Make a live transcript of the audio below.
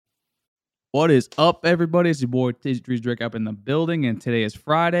What is up, everybody? It's your boy Dries Drake up in the building, and today is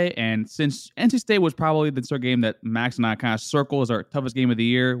Friday. And since NC State was probably the sort of game that Max and I kind of circle as our toughest game of the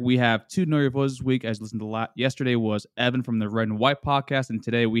year, we have two Know Your Voices this week. As you listened to a lot, yesterday was Evan from the Red and White podcast, and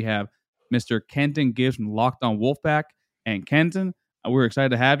today we have Mr. Kenton Gibbs from Locked On Wolfpack. And Kenton, we're excited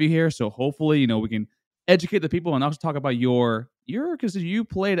to have you here. So hopefully, we can educate the people and also talk about your because you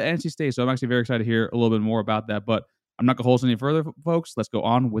played at NC State. So I'm actually very excited to hear a little bit more about that. But I'm not going to hold us any further, folks. Let's go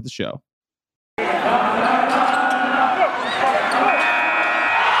on with the show.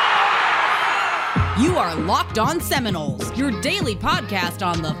 You are Locked On Seminoles, your daily podcast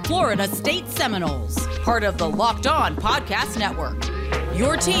on the Florida State Seminoles, part of the Locked On Podcast Network.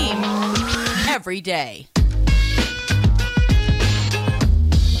 Your team every day.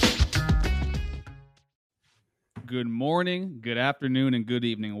 Good morning, good afternoon, and good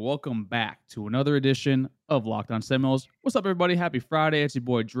evening. Welcome back to another edition of Locked On Seminoles. What's up, everybody? Happy Friday. It's your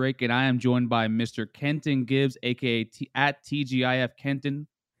boy Drake, and I am joined by Mr. Kenton Gibbs, a.k.a. at TGIF Kenton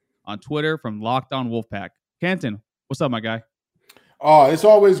on Twitter from Locked On Wolfpack. Kenton, what's up, my guy? Oh, it's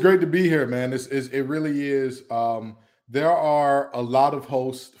always great to be here, man. It really is. There are a lot of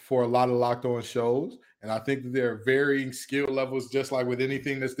hosts for a lot of Locked On shows, and I think that there are varying skill levels, just like with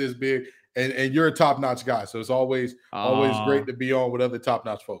anything that's this big. And you're a top-notch guy, so it's always great to be on with other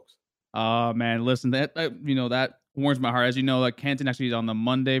top-notch folks. Man, listen, that warms my heart. As you know, Kenton actually is on the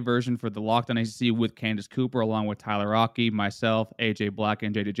Monday version for the Locked On ACC with Candace Cooper, along with Tyler Rocky, myself, AJ Black,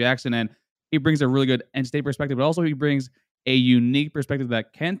 and JJ Jackson. And he brings a really good NC State perspective, but also he brings a unique perspective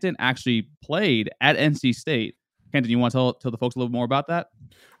that Kenton actually played at NC State. Kenton, you want to tell the folks a little more about that?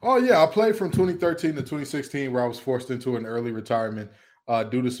 Oh, yeah. I played from 2013 to 2016, where I was forced into an early retirement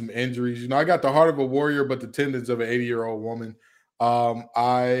due to some injuries. I got the heart of a warrior, but the tendons of an 80-year-old woman.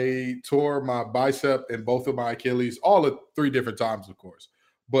 I tore my bicep and both of my Achilles, all at 3 different times, of course.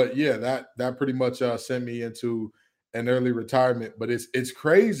 But yeah, that pretty much sent me into an early retirement. But it's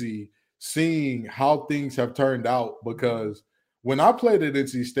crazy seeing how things have turned out, because when I played at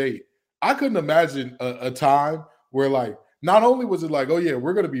NC State, I couldn't imagine a time where, not only was it oh yeah,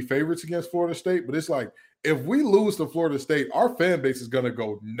 we're going to be favorites against Florida State, but it's if we lose to Florida State, our fan base is going to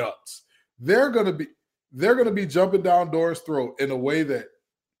go nuts. They're going to be jumping down Doran's throat in a way that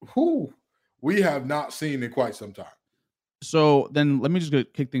we have not seen in quite some time. So then let me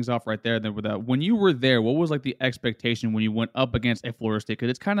just kick things off right there. Then with that, when you were there, what was the expectation when you went up against a Florida State? Because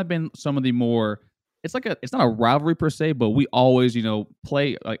it's kind of been some of the more, it's not a rivalry per se, but we always,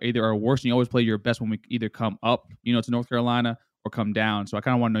 play either our worst, and you always play your best when we either come up, to North Carolina or come down. So I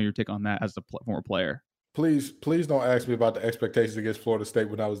kind of want to know your take on that as a former player. Please don't ask me about the expectations against Florida State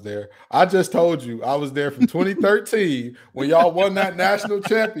when I was there. I just told you I was there from 2013 when y'all won that national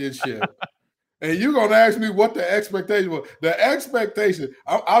championship. And you're going to ask me what the expectation was. The expectation,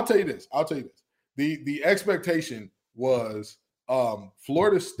 I'll tell you this. The expectation was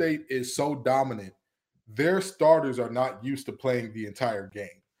Florida State is so dominant. Their starters are not used to playing the entire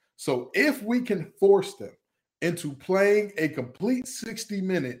game. So if we can force them into playing a complete 60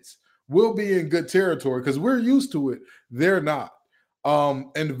 minutes, we'll be in good territory, because we're used to it. They're not. And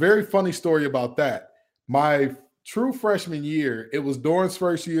a very funny story about that. My true freshman year, it was Doran's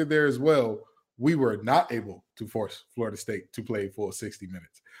first year there as well. We were not able to force Florida State to play full 60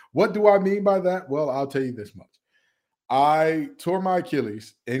 minutes. What do I mean by that? Well, I'll tell you this much. I tore my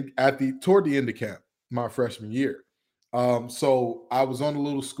Achilles toward the end of camp my freshman year. So I was on a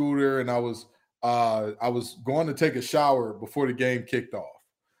little scooter, and I was going to take a shower before the game kicked off.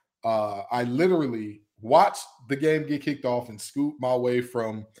 I literally watched the game get kicked off and scoot my way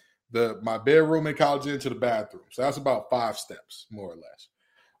from my bedroom in College Inn to the bathroom. So that's about 5 steps, more or less.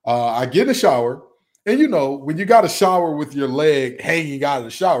 I get in the shower, and when you got a shower with your leg hanging out of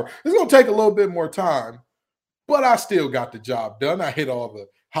the shower, it's going to take a little bit more time, but I still got the job done. I hit all the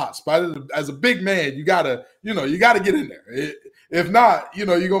hot spots. As a big man, you gotta get in there. If not, you're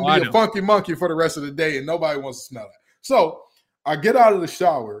going to be a funky monkey for the rest of the day, and nobody wants to smell that. So I get out of the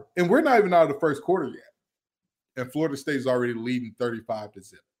shower, and we're not even out of the first quarter yet. And Florida State is already leading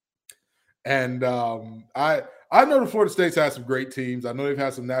 35-0. And I know the Florida State's had some great teams. I know they've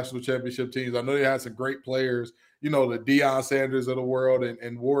had some national championship teams. I know they had some great players, the Deion Sanders of the world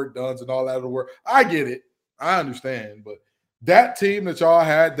and Warrick Dunns and all that of the world. I get it. I understand. But that team that y'all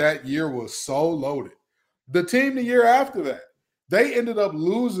had that year was so loaded. The team the year after that, they ended up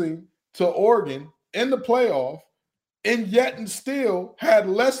losing to Oregon in the playoff, and yet and still had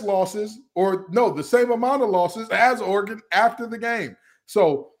less losses, the same amount of losses as Oregon after the game.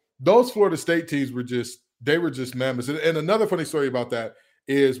 So those Florida State teams were just mammoths. And another funny story about that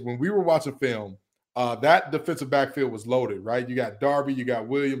is when we were watching film, That defensive backfield was loaded, right? You got Darby, you got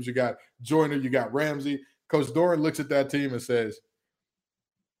Williams, you got Joyner, you got Ramsey. Coach Doran looks at that team and says,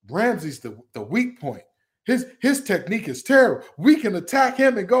 Ramsey's the weak point. His technique is terrible. We can attack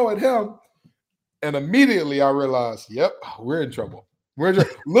him and go at him. And immediately I realized, yep, we're in trouble.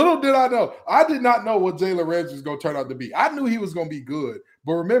 Little did I know. I did not know what Jalen Ramsey was going to turn out to be. I knew he was going to be good.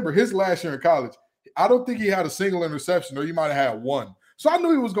 But remember, his last year in college, I don't think he had a single interception, or he might have had one. So I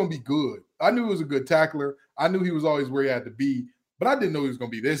knew he was going to be good. I knew he was a good tackler. I knew he was always where he had to be. But I didn't know he was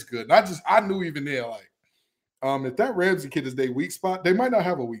going to be this good. And I knew even then, like, if that Ramsey kid is their weak spot, they might not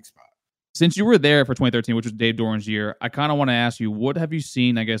have a weak spot. Since you were there for 2013, which was Dave Doran's year, I kind of want to ask you, what have you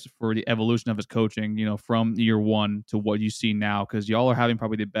seen, I guess, for the evolution of his coaching, from year one to what you see now? Because y'all are having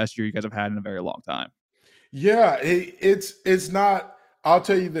probably the best year you guys have had in a very long time. Yeah, it's not. I'll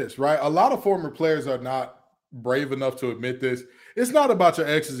tell you this, right? A lot of former players are not brave enough to admit this. It's not about your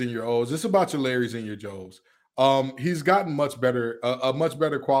X's and your O's. It's about your Larrys and your Joes. He's gotten much better, a much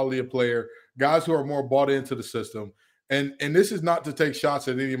better quality of player, guys who are more bought into the system. And this is not to take shots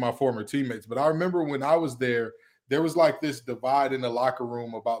at any of my former teammates, but I remember when I was there was like this divide in the locker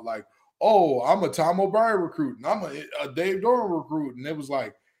room about like, oh, I'm a Tom O'Brien recruit and I'm a Dave Doran recruit. And it was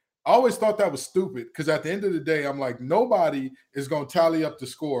like, I always thought that was stupid because at the end of the day, I'm like, nobody is going to tally up the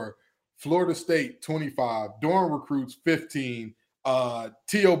score. Florida State 25, Doran recruits 15,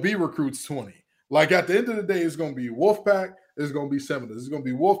 TOB recruits 20. Like at the end of the day, it's going to be Wolfpack, it's going to be Seminoles, it's going to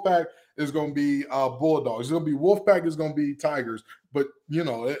be Wolfpack, it's going to be Bulldogs, it's going to be Wolfpack, it's going to be Tigers. But,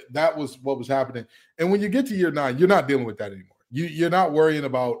 that was what was happening. And when you get to year 9, you're not dealing with that anymore. You're not worrying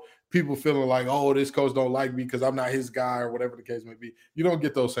about people feeling like, oh, this coach don't like me because I'm not his guy or whatever the case may be. You don't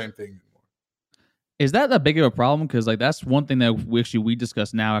get those same things anymore. Is that big of a problem? Because that's one thing that we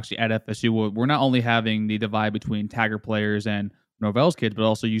discuss now actually at FSU. We're not only having the divide between Taggart players and Norvell's kids, but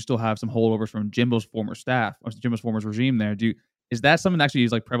also you still have some holdovers from Jimbo's former staff, or Jimbo's former regime there. Is that something that actually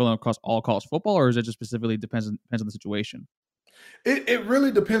is like prevalent across all college football, or is it just specifically depends on the situation? It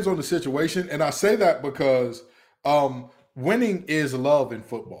really depends on the situation. And I say that because winning is love in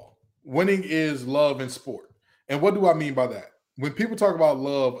football. Winning is love in sport. And what do I mean by that? When people talk about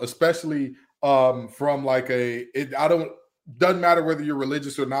love, especially from like doesn't matter whether you're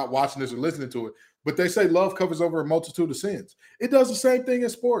religious or not watching this or listening to it, but they say love covers over a multitude of sins. It does the same thing in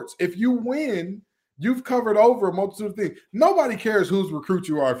sports. If you win, you've covered over a multitude of things. Nobody cares whose recruit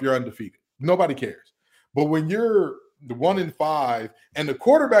you are if you're undefeated. Nobody cares. But when you're the 1-5 and the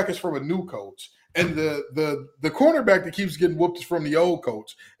quarterback is from a new coach, and the cornerback that keeps getting whooped is from the old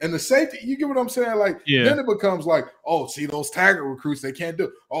coach, and the safety, you get what I'm saying? Like, Then it becomes like, oh, see those Taggart recruits, they can't do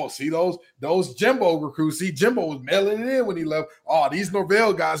it. Oh, see those Jimbo recruits. See, Jimbo was mailing it in when he left. Oh, these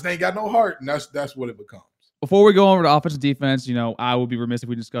Norvell guys, they ain't got no heart. And that's what it becomes. Before we go over to offense and defense, I would be remiss if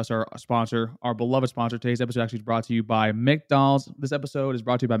we discuss our sponsor, our beloved sponsor. Today's episode actually is brought to you by McDonald's. This episode is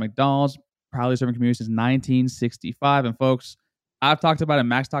brought to you by McDonald's, proudly serving communities since 1965. And folks, I've talked about it.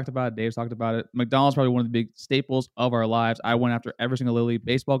 Max talked about it. Dave's talked about it. McDonald's is probably one of the big staples of our lives. I went after every single Little League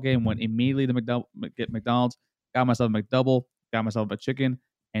baseball game, went immediately to get McDonald's, got myself a McDouble, got myself a chicken,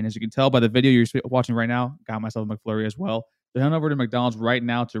 and as you can tell by the video you're watching right now, got myself a McFlurry as well. So head over to McDonald's right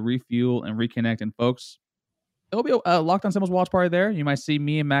now to refuel and reconnect. And folks, there'll be a Locked On Seminoles watch party there. You might see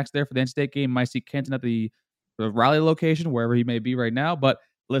me and Max there for the in-state game. You might see Kenton at the Raleigh location, wherever he may be right now. But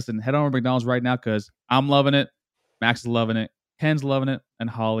listen, head over to McDonald's right now because I'm loving it. Max is loving it. Ken's loving it, and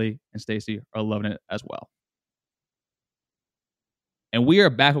Holly and Stacy are loving it as well. And we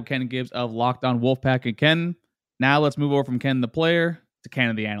are back with Ken Gibbs of Locked On Wolfpack. And Ken, now let's move over from Ken the player to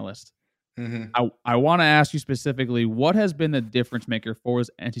Ken the analyst. Mm-hmm. I want to ask you specifically, what has been the difference maker for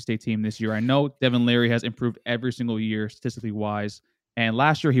his NC State team this year? I know Devin Leary has improved every single year, statistically wise. And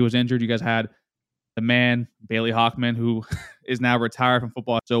last year he was injured. You guys had the man, Bailey Hockman, who is now retired from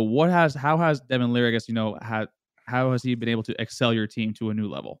football. So how has Devin Leary, I guess, how has he been able to excel your team to a new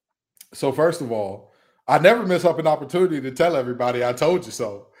level? So first of all, I never miss up an opportunity to tell everybody I told you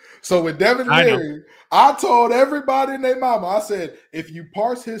so. So with Devin Leary, I told everybody and their mama, I said, if you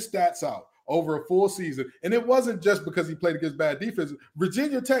parse his stats out over a full season, and it wasn't just because he played against bad defense.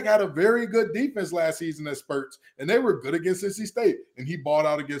 Virginia Tech had a very good defense last season at spurts, and they were good against NC State, and he balled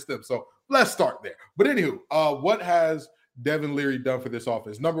out against them. So let's start there. But anywho, what has Devin Leary done for this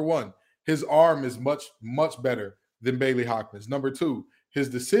offense? Number one, his arm is much, much better than Bailey Hockman's. Number two, his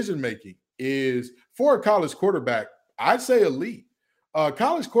decision-making is, for a college quarterback, I'd say elite.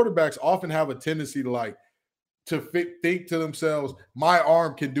 College quarterbacks often have a tendency to think to themselves, my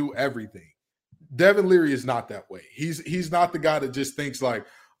arm can do everything. Devin Leary is not that way. He's not the guy that just thinks like,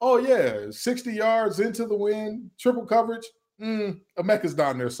 oh yeah, 60 yards into the wind, triple coverage. Emeka's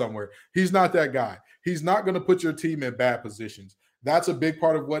down there somewhere. He's not that guy. He's not going to put your team in bad positions. That's a big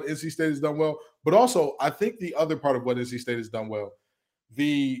part of what NC State has done well. But also, I think the other part of what NC State has done well,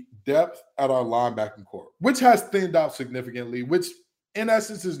 the depth at our linebacking core, which has thinned out significantly, which in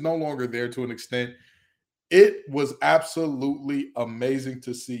essence is no longer there to an extent. It was absolutely amazing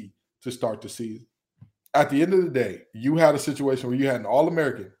to see to start the season. At the end of the day, you had a situation where you had an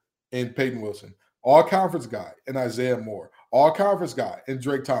All-American in Peyton Wilson, All-Conference guy in Isaiah Moore, All-Conference guy in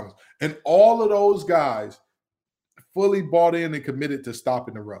Drake Thomas, and all of those guys fully bought in and committed to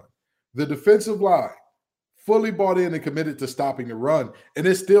stopping the run. The defensive line fully bought in and committed to stopping the run, and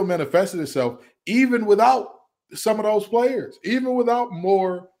it still manifested itself even without some of those players, even without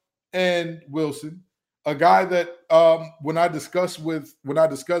Moore and Wilson, a guy that when I discussed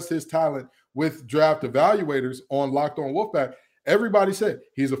his talent with draft evaluators on Locked On Wolfpack, everybody said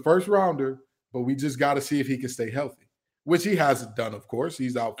he's a first rounder, but we just got to see if he can stay healthy, which he hasn't done, of course.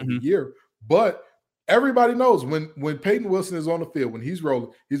 He's out for the year. But everybody knows when Peyton Wilson is on the field, when he's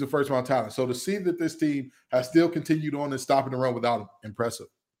rolling, he's a first-round talent. So to see that this team has still continued on and stopping the run without him, impressive.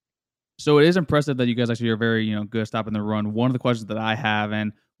 So it is impressive that you guys actually are very, good at stopping the run. One of the questions that I have,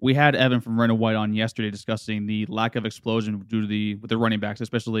 and we had Evan from Red and White on yesterday discussing the lack of explosion due to with the running backs,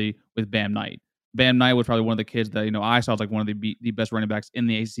 especially with Bam Knight. Bam Knight was probably one of the kids that I saw as like one of the best running backs in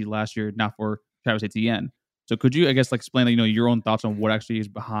the ACC last year, not for Travis Etienne. So could you, I guess, explain your own thoughts on what actually is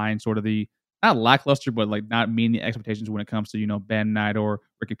behind sort of the not lackluster, but not meeting the expectations when it comes to Bam Knight or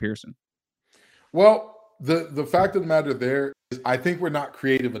Ricky Pearson? Well, the fact of the matter there is I think we're not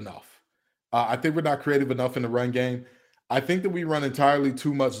creative enough. I think we're not creative enough in the run game. I think that we run entirely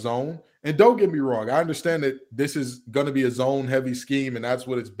too much zone. And don't get me wrong, I understand that this is going to be a zone-heavy scheme, and that's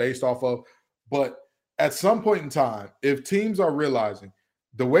what it's based off of. But at some point in time, if teams are realizing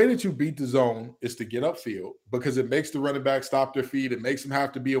the way that you beat the zone is to get upfield because it makes the running back stop their feet, it makes them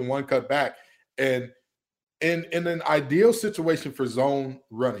have to be a one-cut back. And in an ideal situation for zone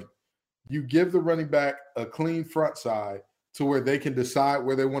running, you give the running back a clean front side to where they can decide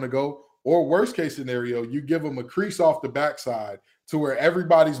where they want to go. Or worst case scenario, you give them a crease off the backside to where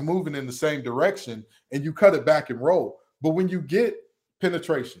everybody's moving in the same direction and you cut it back and roll. But when you get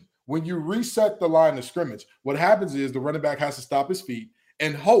penetration, when you reset the line of scrimmage, what happens is the running back has to stop his feet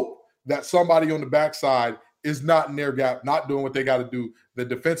and hope that somebody on the backside is not in their gap, not doing what they got to do. The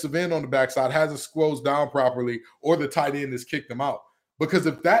defensive end on the backside hasn't closed down properly, or the tight end has kicked them out. Because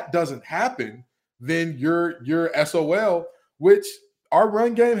if that doesn't happen, then you're SOL, which our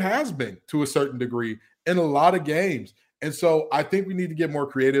run game has been to a certain degree in a lot of games. And so I think we need to get more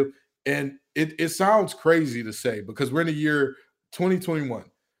creative. And it sounds crazy to say because we're in the year 2021.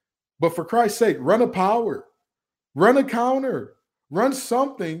 But for Christ's sake, run a power, run a counter, run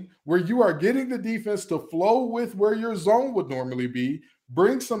something where you are getting the defense to flow with where your zone would normally be.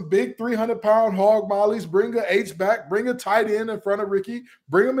 Bring some big 300-pound hog mollies, bring a H-back, bring a tight end in front of Ricky,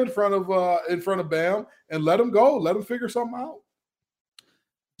 bring him in front of Bam, and let him go. Let him figure something out.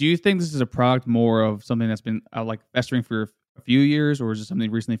 Do you think this is a product more of something that's been festering for a few years, or is it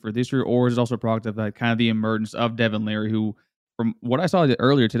something recently for this year, or is it also a product of kind of the emergence of Devin Leary, who, from what I saw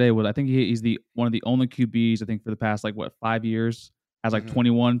earlier today, was I think he's one of the only QBs I think for the past 5 years has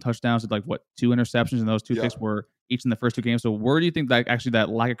 21 touchdowns with 2 interceptions, and those 2 picks were each in the first 2 games. So where do you think that actually that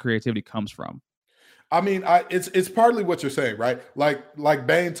lack of creativity comes from? I mean, it's partly what you're saying, right? Like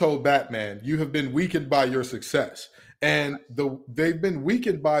Bane told Batman, you have been weakened by your success. And they've been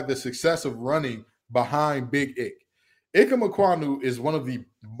weakened by the success of running behind Big Ick. Ikem Ekwonu is one of the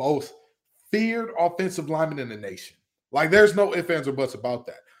most feared offensive linemen in the nation. There's no ifs, ands, or buts about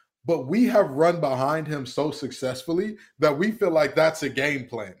that. But we have run behind him so successfully that we feel like that's a game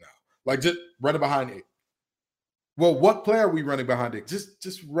plan now. Just running behind Ick. Well, what play are we running behind Ick?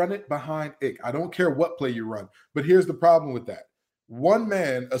 Just run it behind Ick. I don't care what play you run. But here's the problem with that. One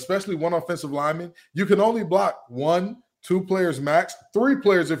man, especially one offensive lineman, you can only block 1, 2 players max, 3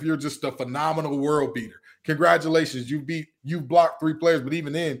 players if you're just a phenomenal world beater. Congratulations, you've blocked 3 players, but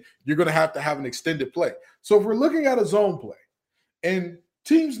even then, you're going to have an extended play. So if we're looking at a zone play, and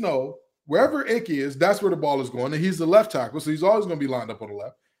teams know wherever Ick is, that's where the ball is going, and he's the left tackle, so he's always going to be lined up on the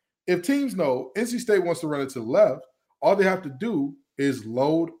left. If teams know NC State wants to run it to the left, all they have to do is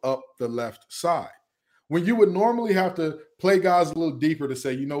load up the left side. When you would normally have to play guys a little deeper to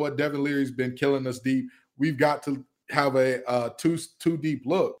say, you know what, Devin Leary's been killing us deep. We've got to have a too deep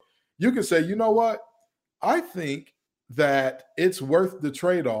look. You can say, you know what, I think that it's worth the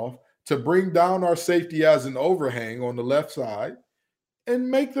trade-off to bring down our safety as an overhang on the left side and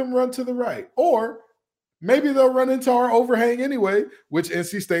make them run to the right. Or maybe they'll run into our overhang anyway, which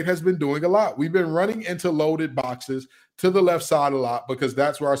NC State has been doing a lot. We've been running into loaded boxes to the left side a lot because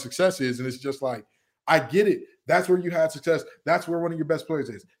that's where our success is. And it's just like, I get it. That's where you had success. That's where one of your best players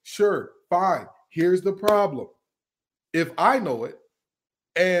is. Sure, fine. Here's the problem. If I know it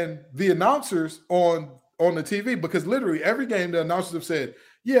and the announcers on the TV, because literally every game the announcers have said,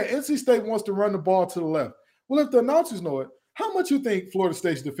 yeah, NC State wants to run the ball to the left. Well, if the announcers know it, how much you think Florida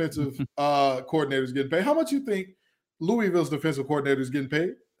State's defensive coordinator is getting paid? How much you think Louisville's defensive coordinator is getting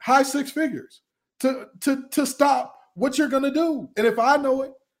paid? High six figures to stop what you're going to do. And if I know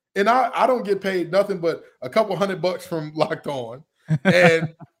it, and I don't get paid nothing but a couple $100 from Locked On,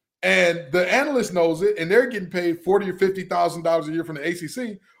 and the analyst knows it, and they're getting paid $40,000 or $50,000 a year from the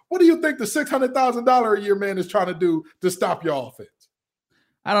ACC. What do you think the $600,000 a year man is trying to do to stop your offense?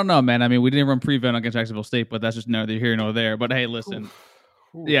 I don't know, man. I mean, we didn't run prevent against Jacksonville State, but that's just neither here nor there. But hey, listen,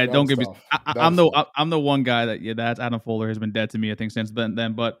 yeah, don't get me. I'm the one guy that's Adam Fuller has been dead to me, I think, since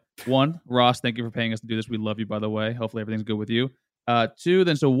then. But one, Ross, thank you for paying us to do this. We love you, by the way. Hopefully everything's good with you. Two,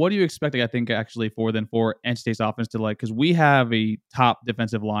 then, so what do you expect? I think actually for NC State's offense to because we have a top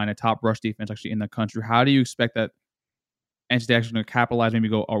defensive line, a top rush defense actually in the country. How do you expect that NC State actually going to capitalize, maybe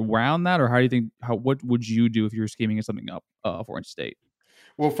go around that, or how do you think? What would you do if you were scheming something up for NC State?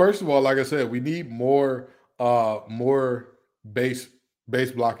 Well, first of all, like I said, we need more base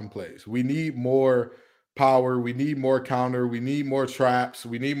blocking plays. We need more power. We need more counter. We need more traps.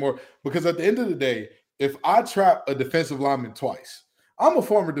 We need more, because at the end of the day, if I trap a defensive lineman twice, I'm a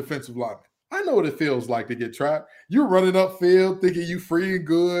former defensive lineman. I know what it feels like to get trapped. You're running upfield thinking you free and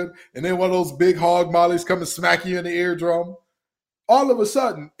good, and then one of those big hog mollies come and smack you in the eardrum. All of a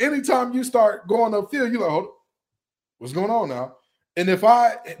sudden, anytime you start going upfield, you're like, hold on, what's going on now? And if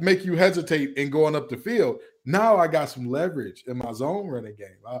I make you hesitate in going up the field, now I got some leverage in my zone running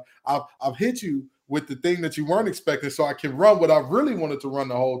game. I've hit you with the thing that you weren't expecting, so I can run what I really wanted to run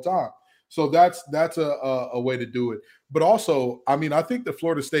the whole time. So that's a way to do it. But also, I mean, I think that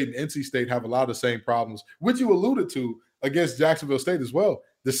Florida State and NC State have a lot of the same problems, which you alluded to against Jacksonville State as well.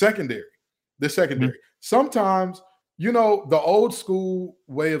 The secondary. Mm-hmm. Sometimes, the old school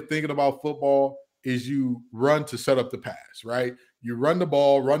way of thinking about football is you run to set up the pass, right? You run the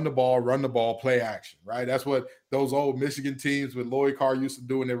ball, play action, right? That's what those old Michigan teams with Lloyd Carr used to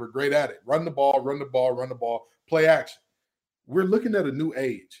do, and they were great at it. Run the ball, play action. We're looking at a new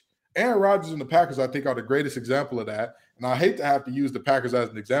age. Aaron Rodgers and the Packers, I think, are the greatest example of that. And I hate to have to use the Packers as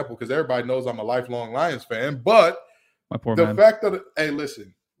an example because everybody knows I'm a lifelong Lions fan. But the fact that, hey,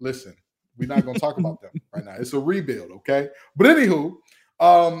 listen, we're not going to talk about them right now. It's a rebuild, okay? But anywho,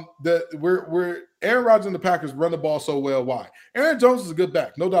 Aaron Rodgers and the Packers run the ball so well. Why? Aaron Jones is a good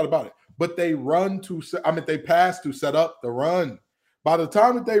back, no doubt about it. But they they pass to set up the run. By the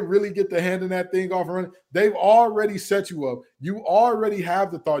time that they really get the hand in that thing off and run, they've already set you up. You already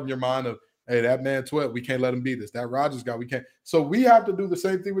have the thought in your mind of, hey, that man 12, we can't let him beat us. That Rodgers guy, we can't. So we have to do the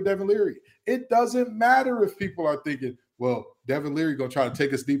same thing with Devin Leary. It doesn't matter if people are thinking, well, Devin Leary going to try to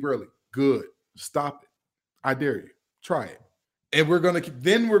take us deep early. Good. Stop it. I dare you. Try it. And we're going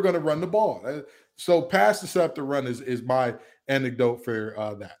to run the ball. So pass to set up the run is my anecdote for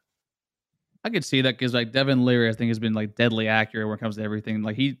that. I could see that because Devin Leary, I think, has been deadly accurate when it comes to everything.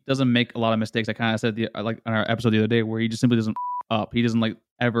 He doesn't make a lot of mistakes. I kind of said on our episode the other day where he just simply doesn't up. He doesn't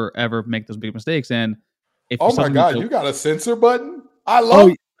ever make those big mistakes. And if oh my God, you got a censor button? I love.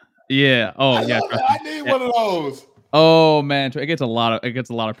 Oh yeah. Oh yeah. I need one of those. Oh man, it gets a lot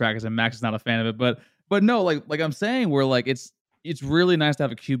of practice, and Max is not a fan of it. But no, like I'm saying, where it's really nice to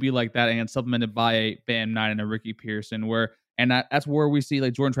have a QB like that, and it's supplemented by a Bam Knight and a Ricky Pearson, that's where we see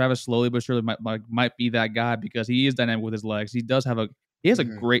Jordan Travis slowly but surely might be that guy because he is dynamic with his legs. He has a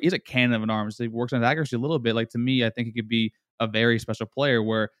cannon of an arm. So he works on his accuracy a little bit. To me, I think he could be a very special player.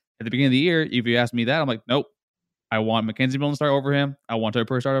 Where at the beginning of the year, if you ask me that, I'm like, nope. I want Mackenzie Milton to start over him. I want Terry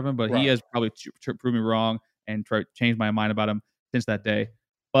Purdy to start over him, but He has probably proved me wrong and changed my mind about him since that day.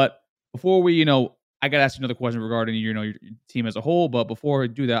 But before we, I got to ask you another question regarding your team as a whole. But before we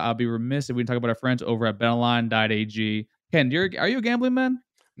do that, I'll be remiss if we talk about our friends over at BetOnline.ag. Ken, are you a gambling man?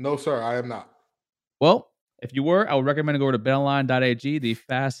 No, sir, I am not. Well, if you were, I would recommend going to BetOnline.ag, the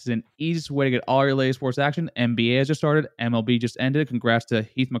fastest and easiest way to get all your latest sports action. NBA has just started. MLB just ended. Congrats to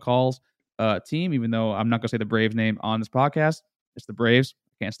Heath McCall's team, even though I'm not going to say the Braves name on this podcast. It's the Braves.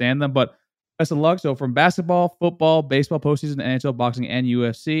 I can't stand them, but best of luck. So from basketball, football, baseball, postseason, NHL, boxing, and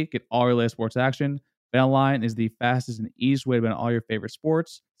UFC, get all your latest sports action. BetOnline is the fastest and easiest way to bet on all your favorite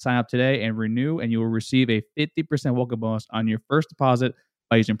sports. Sign up today and renew, and you will receive a 50% welcome bonus on your first deposit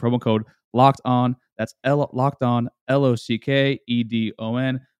by using promo code LOCKEDON. That's LOCKEDON,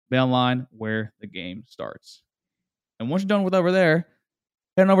 LOCKEDON. BetOnline, where the game starts. And once you're done with over there,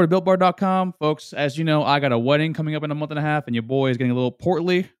 head on over to BuiltBar.com. Folks, as you know, I got a wedding coming up in a month and a half, and your boy is getting a little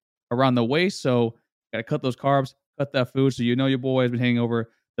portly around the waist, so got to cut those carbs, cut that food, so you know your boy has been hanging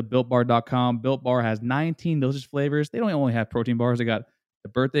over to BuiltBar.com. Built Bar has 19 delicious flavors. They don't only have protein bars. They got the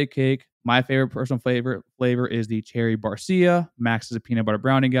birthday cake. My favorite personal flavor is the cherry barcia. Max is a peanut butter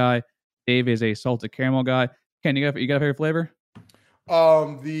brownie guy. Dave is a salted caramel guy. Ken, you got a favorite flavor?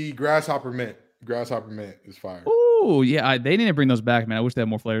 The grasshopper mint. Grasshopper mint is fire. Oh yeah, they need to bring those back, man. I wish they had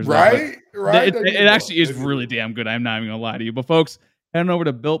more flavors. Right. It actually is really damn good. I'm not even gonna lie to you. But folks, head on over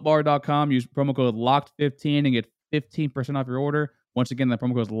to BuiltBar.com. Use promo code LOCKED15 and get 15% off your order. Once again, that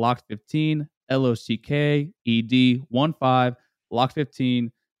promo code is LOCKED15. LOCKED15.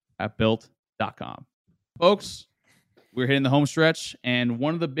 LOCKED15 at Built.com. Folks, we're hitting the home stretch, and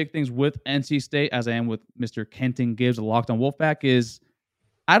one of the big things with NC State, as I am with Mr. Kenton Gibbs, the Locked On Wolfpack, is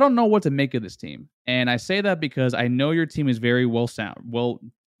I don't know what to make of this team. And I say that because I know your team is very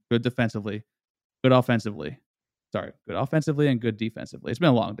good defensively, good offensively. Good offensively and good defensively. It's been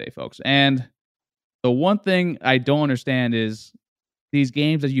a long day, folks. And the one thing I don't understand is these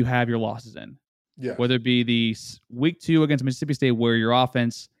games that you have your losses in. Yeah. Whether it be the week 2 against Mississippi State where your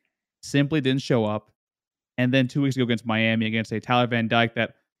offense simply didn't show up, and then 2 weeks ago against Miami against a Tyler Van Dyke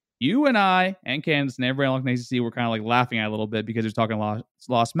that you and I and Kansas and everybody along the ACC were kind of like laughing at a little bit because he was talking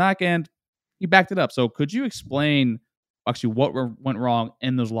lost smack, and he backed it up. So could you explain actually what went wrong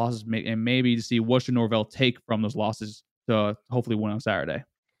in those losses and maybe to see what should Norvell take from those losses to hopefully win on Saturday?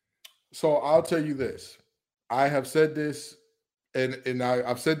 So I'll tell you this. I have said this, and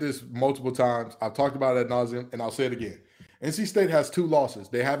I've said this multiple times. I've talked about it ad nauseum, and I'll say it again. NC State has 2 losses.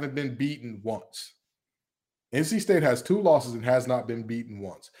 They haven't been beaten once. NC State has 2 losses and has not been beaten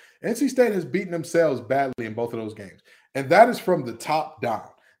once. NC State has beaten themselves badly in both of those games. And that is from the top down.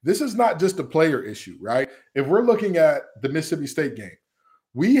 This is not just a player issue, right? If we're looking at the Mississippi State game,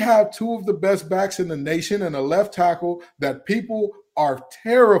 we have 2 of the best backs in the nation and a left tackle that people are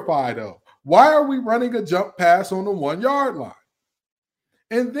terrified of. Why are we running a jump pass on the 1-yard line?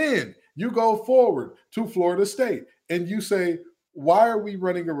 And then you go forward to Florida State and you say, why are we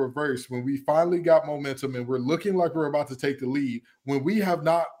running a reverse when we finally got momentum and we're looking like we're about to take the lead when we have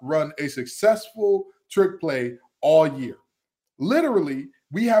not run a successful trick play all year? Literally,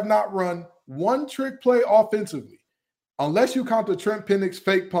 we have not run one trick play offensively, unless you count the Trent Penix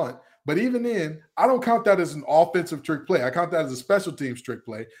fake punt. But even then, I don't count that as an offensive trick play. I count that as a special teams trick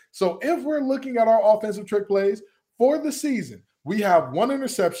play. So if we're looking at our offensive trick plays for the season, we have 1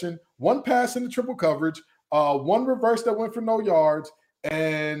 interception, 1 pass into triple coverage, 1 reverse that went for no yards,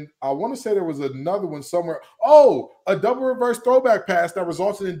 and I want to say there was another one somewhere. Oh, a double reverse throwback pass that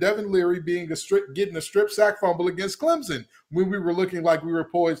resulted in Devin Leary getting a strip sack fumble against Clemson when we were looking like we were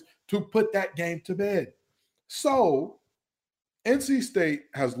poised to put that game to bed. So NC State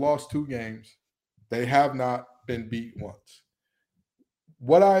has lost 2 games. They have not been beat once.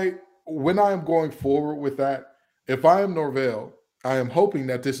 When I am going forward with that, if I am Norvell, I am hoping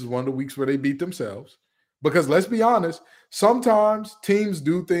that this is one of the weeks where they beat themselves. Because let's be honest, sometimes teams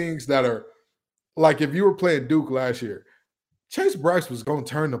do things that are like if you were playing Duke last year, Chase Bryce was going to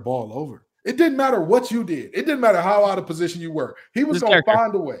turn the ball over. It didn't matter what you did. It didn't matter how out of position you were. He was going to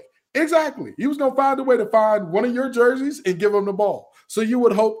find a way. Exactly. He was going to find a way to find one of your jerseys and give him the ball. So you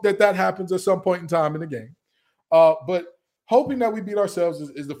would hope that happens at some point in time in the game. But hoping that we beat ourselves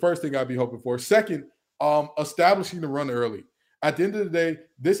is the first thing I'd be hoping for. Second, establishing the run early. At the end of the day,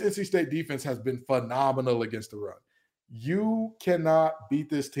 this NC State defense has been phenomenal against the run. You cannot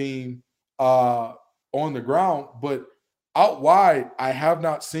beat this team on the ground, but out wide, I have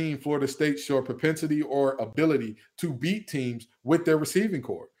not seen Florida State show a propensity or ability to beat teams with their receiving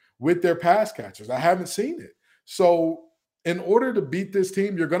corps, with their pass catchers. I haven't seen it. So in order to beat this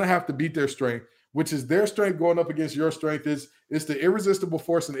team, you're going to have to beat their strength, which is their strength going up against your strength. It's the irresistible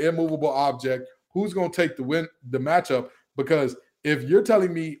force and the immovable object. Who's going to take the matchup? Because if you're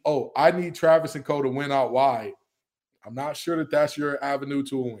telling me, oh, I need Travis and Co to win out wide, I'm not sure that that's your avenue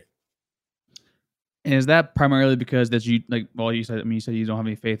to a win. And is that primarily because that you you said you don't have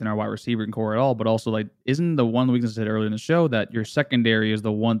any faith in our wide receiver core at all, but also isn't the one weakness I said earlier in the show that your secondary is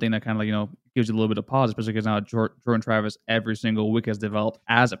the one thing that kind of gives you a little bit of pause, especially because now Jordan Travis every single week has developed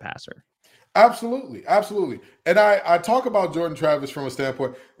as a passer. Absolutely. And I talk about Jordan Travis from a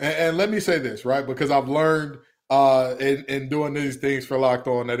standpoint, and let me say this, right? Because I've learned in doing these things for Locked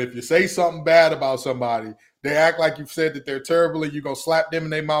On that if you say something bad about somebody, they act like you've said that they're terrible and you're going to slap them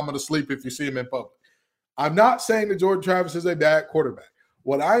and their mama to sleep if you see them in public. I'm not saying that Jordan Travis is a bad quarterback.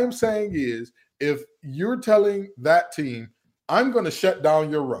 What I am saying is if you're telling that team, I'm going to shut down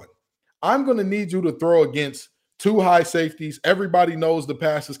your run. I'm going to need you to throw against 2 high safeties. Everybody knows the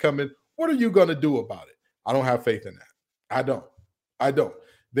pass is coming. What are you going to do about it? I don't have faith in that. I don't.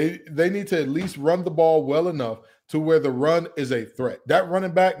 They need to at least run the ball well enough to where the run is a threat. That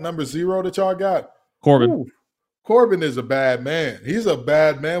running back number 0 that y'all got, Corbin. Corbin is a bad man. He's a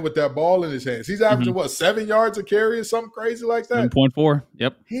bad man with that ball in his hands. He's averaging, 7 yards a carry or something crazy like that? 7.4.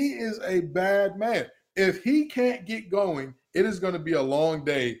 Yep. He is a bad man. If he can't get going, it is going to be a long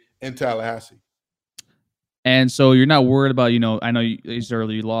day in Tallahassee. And so you're not worried about, I know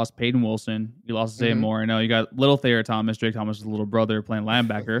you lost Peyton Wilson. You lost Zay Moore. I know you got little Thayer Thomas, Drake Thomas' little brother playing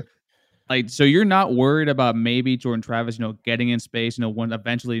linebacker. So you're not worried about maybe Jordan Travis, getting in space, when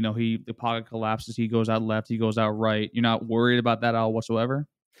eventually, the pocket collapses, he goes out left, he goes out right. You're not worried about that at all whatsoever?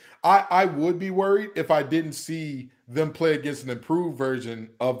 I would be worried if I didn't see them play against an improved version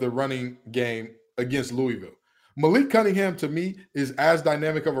of the running game against Louisville. Malik Cunningham, to me, is as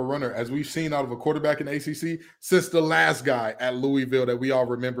dynamic of a runner as we've seen out of a quarterback in ACC since the last guy at Louisville that we all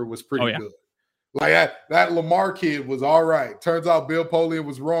remember was pretty good. Like that Lamar kid was all right. Turns out Bill Polian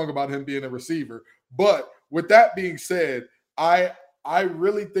was wrong about him being a receiver. But with that being said, I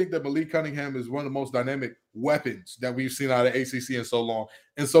really think that Malik Cunningham is one of the most dynamic weapons that we've seen out of ACC in so long.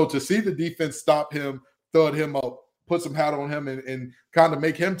 And so to see the defense stop him, thud him up, put some hat on him, and kind of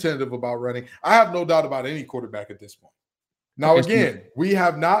make him tentative about running, I have no doubt about any quarterback at this point. Now, again, we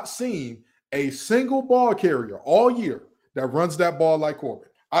have not seen a single ball carrier all year that runs that ball like Corbin.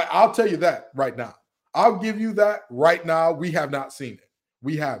 I'll tell you that right now. I'll give you that right now. We have not seen it.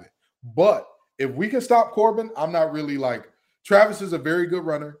 We haven't. But if we can stop Corbin, I'm not really Travis is a very good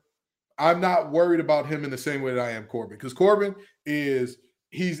runner. I'm not worried about him in the same way that I am Corbin, because Corbin he's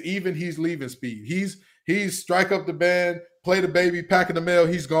leaving speed. He's strike up the band, play the baby, packing the mail,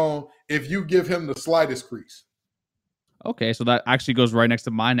 he's gone if you give him the slightest crease. Okay, so that actually goes right next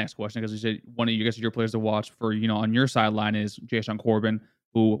to my next question, because you said one of your players to watch for, on your sideline is Jashaun Corbin,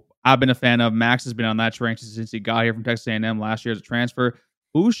 who I've been a fan of. Max has been on that train since he got here from Texas A&M last year as a transfer.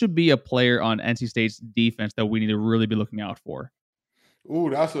 Who should be a player on NC State's defense that we need to really be looking out for? Ooh,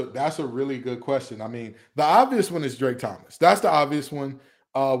 that's a really good question. I mean, the obvious one is Drake Thomas. That's the obvious one.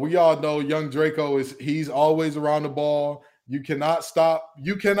 We all know young Draco he's always around the ball. You cannot stop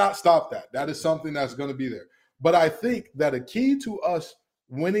that. That is something that's going to be there. But I think that a key to us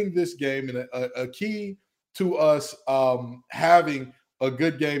winning this game and a key to us having a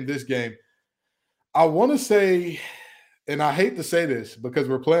good game this game, I want to say, and I hate to say this because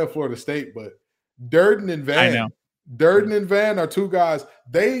we're playing Florida State, but Durden and Van. I know. Durden and Van are two guys.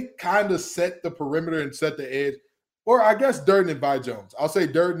 They kind of set the perimeter and set the edge. Or I guess Durden and Vi Jones. I'll say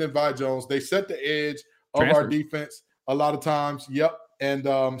Durden and Vi Jones. They set the edge of our defense a lot of times. Yep. And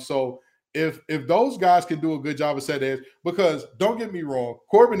so if those guys can do a good job of setting edge, because don't get me wrong,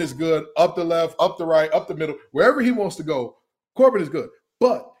 Corbin is good up the left, up the right, up the middle, wherever he wants to go, Corbin is good.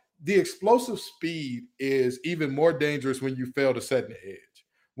 But the explosive speed is even more dangerous when you fail to set an edge.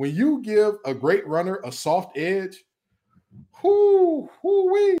 When you give a great runner a soft edge,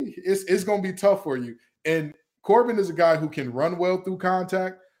 it's going to be tough for you. And Corbin is a guy who can run well through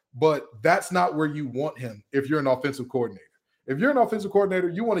contact, but that's not where you want him if you're an offensive coordinator. If you're an offensive coordinator,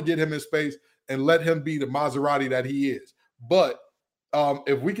 you want to get him in space and let him be the Maserati that he is. But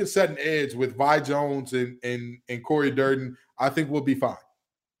if we can set an edge with Vi Jones and Corey Durden, I think we'll be fine.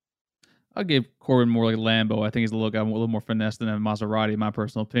 I'll give Corbin more like Lambo. I think he's a little more finesse than a Maserati, in my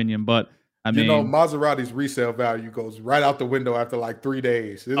personal opinion. But I mean, Maserati's resale value goes right out the window after like 3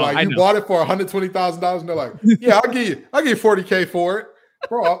 days. It's like you bought it for $120,000, and they're like, "Yeah, I'll give you $40K for it,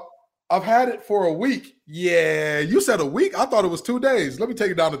 bro. I've had it for a week." Yeah, you said a week. I thought it was 2 days. Let me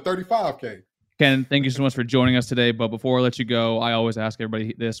take it down to $35K. Ken, thank you so much for joining us today. But before I let you go, I always ask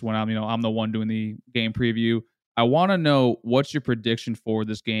everybody this when I'm the one doing the game preview. I want to know, what's your prediction for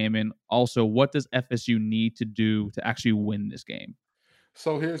this game, and also what does FSU need to do to actually win this game?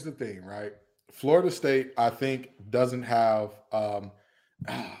 So here's the thing, right? Florida State, I think, doesn't have and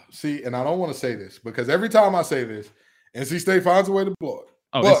I don't want to say this because every time I say this, NC State finds a way to blow it.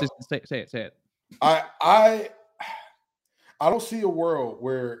 Oh, say it. I don't see a world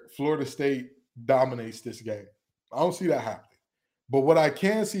where Florida State dominates this game. I don't see that happening. But what I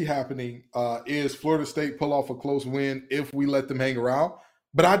can see happening is Florida State pull off a close win if we let them hang around.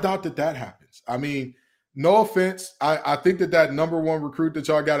 But I doubt that happens. I mean, no offense. I think that number one recruit that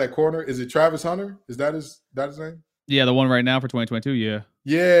y'all got at corner, is it Travis Hunter? Is that his name? Yeah, the one right now for 2022, yeah.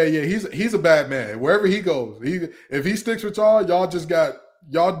 Yeah. He's a bad man. Wherever he goes, if he sticks with y'all just got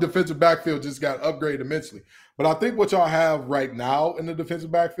y'all defensive backfield just got upgraded immensely. But I think what y'all have right now in the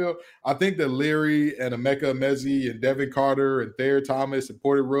defensive backfield, I think that Leary and Emeka Emezi and Devin Carter and Thayer Thomas and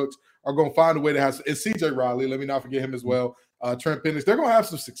Porter Rooks are going to find a way to have – and C.J. Riley, let me not forget him as well, Trent Penix. They're going to have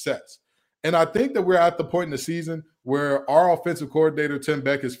some success. And I think that we're at the point in the season where our offensive coordinator, Tim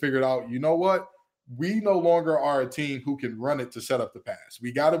Beck, has figured out, you know what? We no longer are a team who can run it to set up the pass.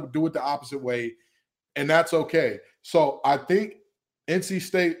 We got to do it the opposite way, and that's okay. So I think NC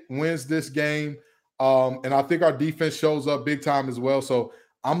State wins this game, and I think our defense shows up big time as well. So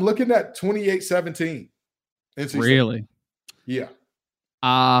I'm looking at 28-17. Really? Yeah.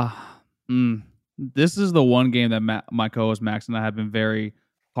 This is the one game that my co-host Max and I have been very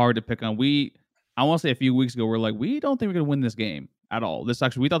hard to pick on. I want to say a few weeks ago, we're like, we don't think we're going to win this game at all. We thought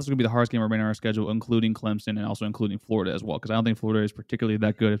this was going to be the hardest game remaining on our schedule, including Clemson and also including Florida as well, because I don't think Florida is particularly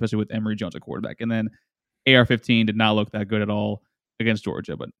that good, especially with Emory Jones at quarterback. And then AR-15 did not look that good at all against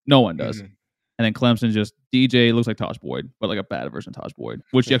Georgia, but no one does. Mm-hmm. And then Clemson DJ looks like Tosh Boyd, but like a bad version of Tosh Boyd,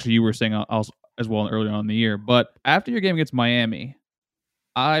 which actually you were saying also as well earlier on in the year. But after your game against Miami,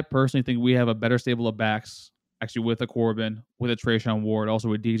 I personally think we have a better stable of backs, actually with a Corbin, with a Trayshawn Ward, also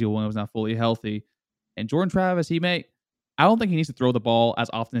with DJ Williams not fully healthy. And Jordan Travis, I don't think he needs to throw the ball as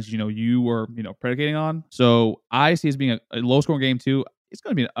often as, you were, predicating on. So I see it as being a low-scoring game too. It's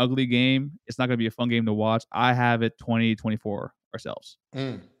going to be an ugly game. It's not going to be a fun game to watch. I have it 20-24 ourselves.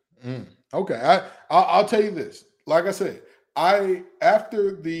 Okay. I'll tell you this. Like I said,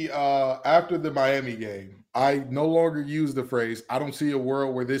 after the Miami game, I no longer use the phrase, I don't see a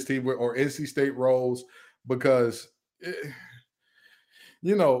world where this team or NC State rolls, because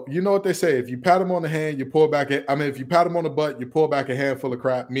you know what they say, if you pat them on the hand, you pull back if you pat them on the butt, you pull back a handful of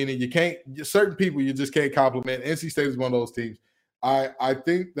crap, meaning certain people you just can't compliment. NC State is one of those teams. I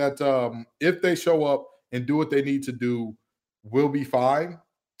think that if they show up and do what they need to do, we'll be fine.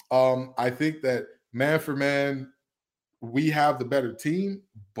 I think that man for man, we have the better team,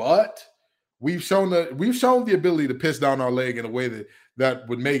 but we've shown the ability to piss down our leg in a way that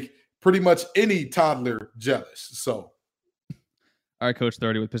would make pretty much any toddler jealous. So, all right, Coach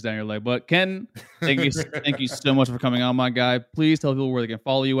 30 with piss down your leg. But Ken, thank you so much for coming on, my guy. Please tell people where they can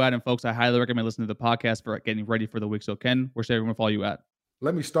follow you at. And folks, I highly recommend listening to the podcast for getting ready for the week. So Ken, where should everyone follow you at?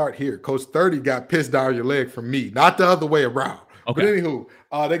 Let me start here. Coach 30 got pissed down your leg from me, not the other way around. Okay. But anywho,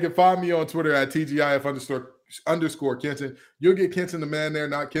 they can find me on Twitter at TGIF_Kenton. You'll get Kenton the man there,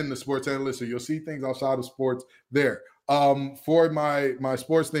 not Ken the sports analyst. So you'll see things outside of sports there. For my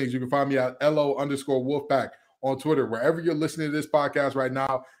sports things, you can find me at LO_Wolfpack on Twitter. Wherever you're listening to this podcast right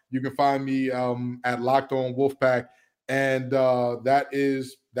now, you can find me at Locked On Wolfpack. And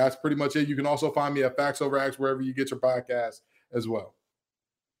that's pretty much it. You can also find me at Facts Over Acts wherever you get your podcast as well.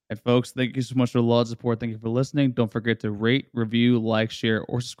 And folks, thank you so much for the love and support. Thank you for listening. Don't forget to rate, review, like, share,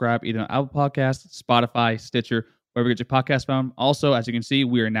 or subscribe either on Apple Podcasts, Spotify, Stitcher, wherever you get your podcast from. Also, as you can see,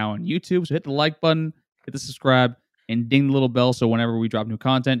 we are now on YouTube. So hit the like button, hit the subscribe, and ding the little bell so whenever we drop new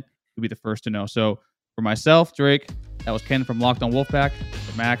content, you'll be the first to know. So for myself, Drake, that was Ken from Locked On Wolfpack.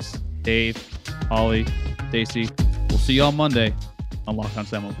 For Max, Dave, Holly, Stacy, we'll see you on Monday on Locked On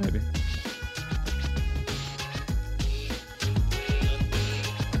Seminoles, baby.